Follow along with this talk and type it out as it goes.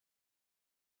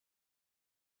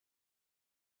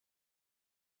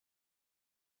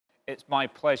It's my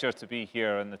pleasure to be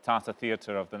here in the Tata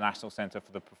Theatre of the National Centre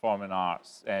for the Performing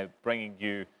Arts, bringing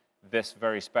you this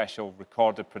very special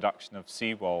recorded production of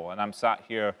Seawall. And I'm sat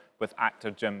here with actor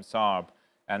Jim Sarbh,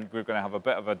 and we're going to have a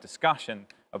bit of a discussion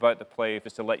about the play,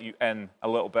 just to let you in a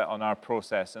little bit on our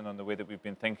process and on the way that we've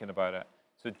been thinking about it.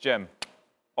 So Jim,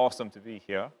 awesome to be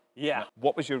here. Yeah.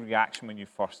 What was your reaction when you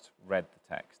first read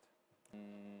the text?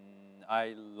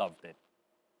 I loved it.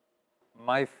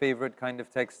 My favorite kind of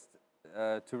text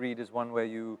to read is one where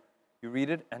you read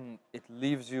it and it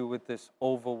leaves you with this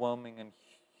overwhelming and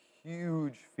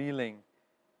huge feeling,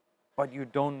 but you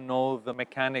don't know the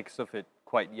mechanics of it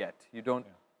quite yet. You don't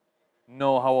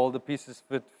know how all the pieces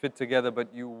fit together, but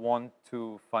you want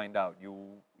to find out.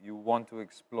 You want to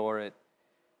explore it,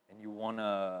 and you want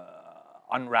to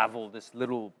unravel this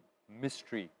little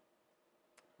mystery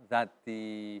that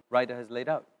the writer has laid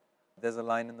out. There's a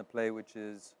line in the play which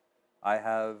is, "I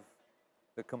have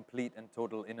the complete and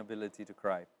total inability to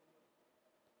cry."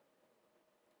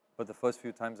 But the first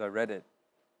few times I read it,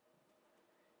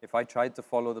 if I tried to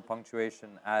follow the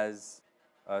punctuation as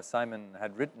Simon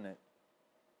had written it,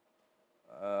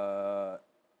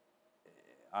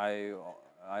 I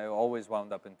always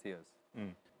wound up in tears.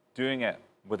 Doing it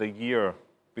with a year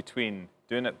between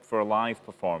doing it for a live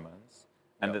performance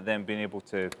and then being able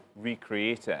to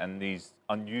recreate it in these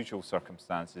unusual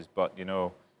circumstances, but you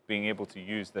know, being able to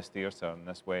use this theatre in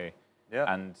this way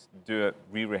and do it,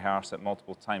 re-rehearse it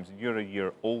multiple times, and you're a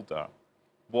year older.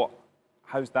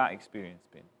 How's that experience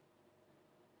been?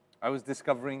 I was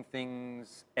discovering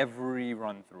things every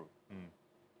run through,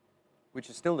 which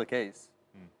is still the case.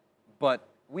 But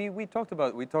we talked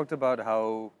about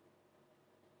how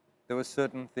there were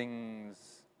certain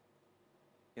things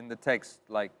in the text,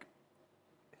 like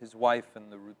his wife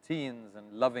and the routines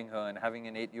and loving her and having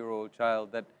an 8-year-old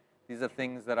child, that these are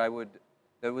things that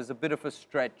there was a bit of a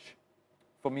stretch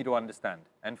for me to understand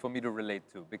and for me to relate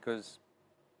to, because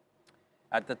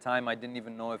at the time I didn't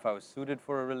even know if I was suited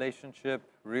for a relationship,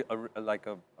 like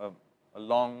a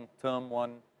long-term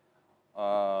one.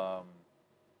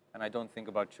 And I don't think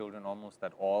about children almost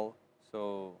at all.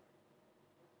 So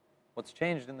what's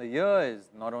changed in the year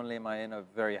is not only am I in a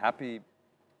very happy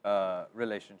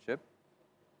relationship,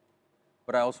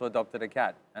 but I also adopted a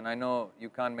cat. And I know you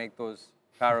can't make those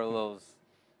parallels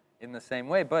in the same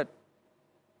way, but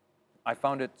I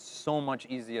found it so much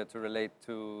easier to relate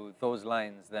to those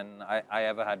lines than I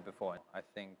ever had before. I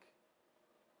think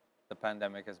the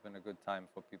pandemic has been a good time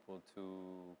for people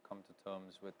to come to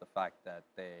terms with the fact that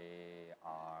they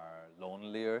are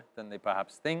lonelier than they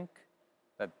perhaps think,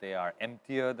 that they are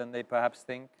emptier than they perhaps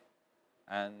think,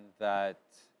 and that,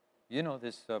 you know,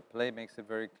 this play makes it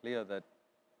very clear that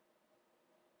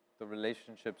the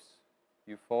relationships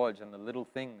you forge and the little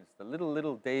things, the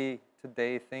little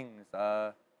day-to-day things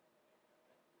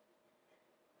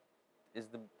is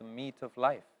the meat of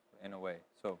life, in a way.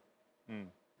 So,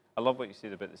 I love what you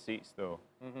said about the seats, though,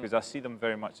 because I see them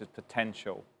very much as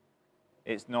potential.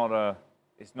 It's not a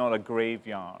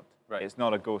graveyard. Right. It's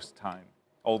not a ghost time.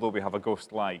 Although we have a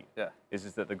ghost light,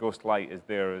 is that the ghost light is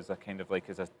there as a kind of like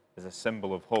as a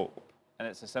symbol of hope, and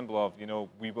it's a symbol of, you know,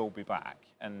 we will be back,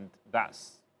 and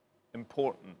that's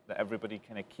important that everybody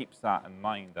kind of keeps that in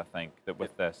mind. I think that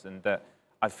with this, and that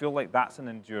I feel like that's an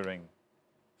enduring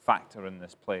factor in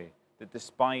this play. That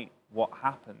despite what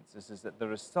happens, is that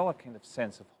there is still a kind of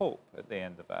sense of hope at the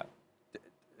end of it.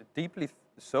 Deeply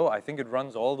so. I think it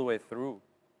runs all the way through.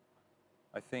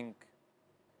 I think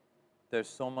there's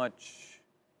so much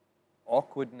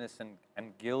awkwardness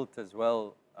and guilt as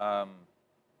well,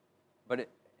 but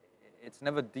it's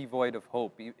never devoid of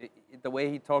hope. The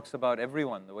way he talks about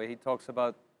everyone, the way he talks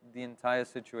about the entire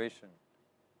situation,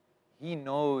 he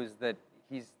knows that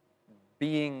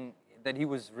that he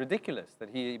was ridiculous, that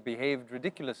he behaved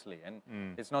ridiculously, and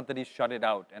it's not that he shut it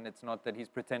out, and it's not that he's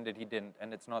pretended he didn't,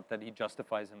 and it's not that he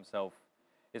justifies himself.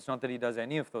 It's not that he does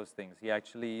any of those things. He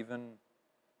actually, even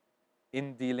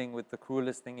in dealing with the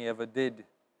cruelest thing he ever did,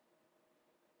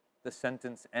 the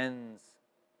sentence ends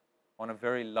on a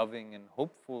very loving and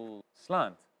hopeful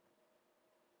slant.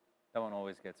 That one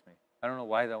always gets me. I don't know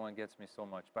why that one gets me so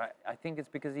much, but I think it's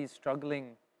because he's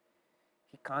struggling.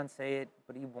 He can't say it,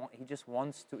 but he just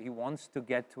wants to. He wants to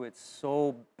get to it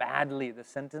so badly. The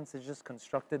sentence is just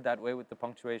constructed that way with the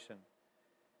punctuation.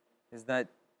 Is that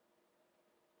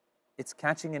it's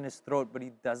catching in his throat, but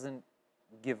he doesn't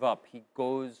give up. He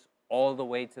goes all the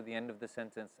way to the end of the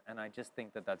sentence, and I just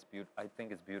think that's beautiful. I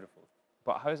think it's beautiful.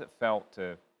 But how's it felt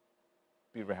to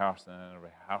be rehearsing in a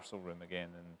rehearsal room again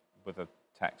and with a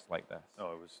text like this?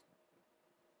 Oh, it was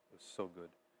so good.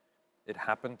 It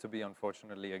happened to be,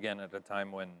 unfortunately, again, at a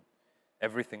time when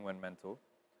everything went mental.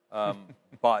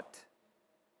 But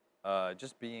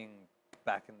just being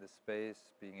back in this space,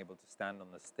 being able to stand on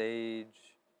the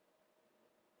stage,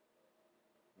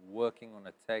 working on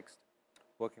a text,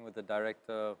 working with a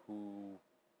director who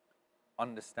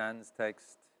understands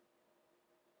text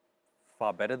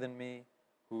far better than me,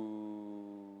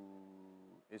 who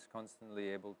is constantly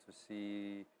able to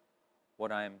see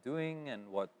what I am doing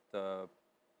and what the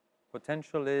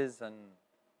potential is and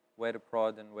where to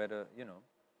prod and where to, you know,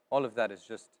 all of that is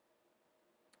just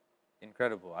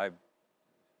incredible. I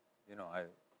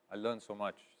learned so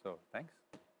much, so thanks.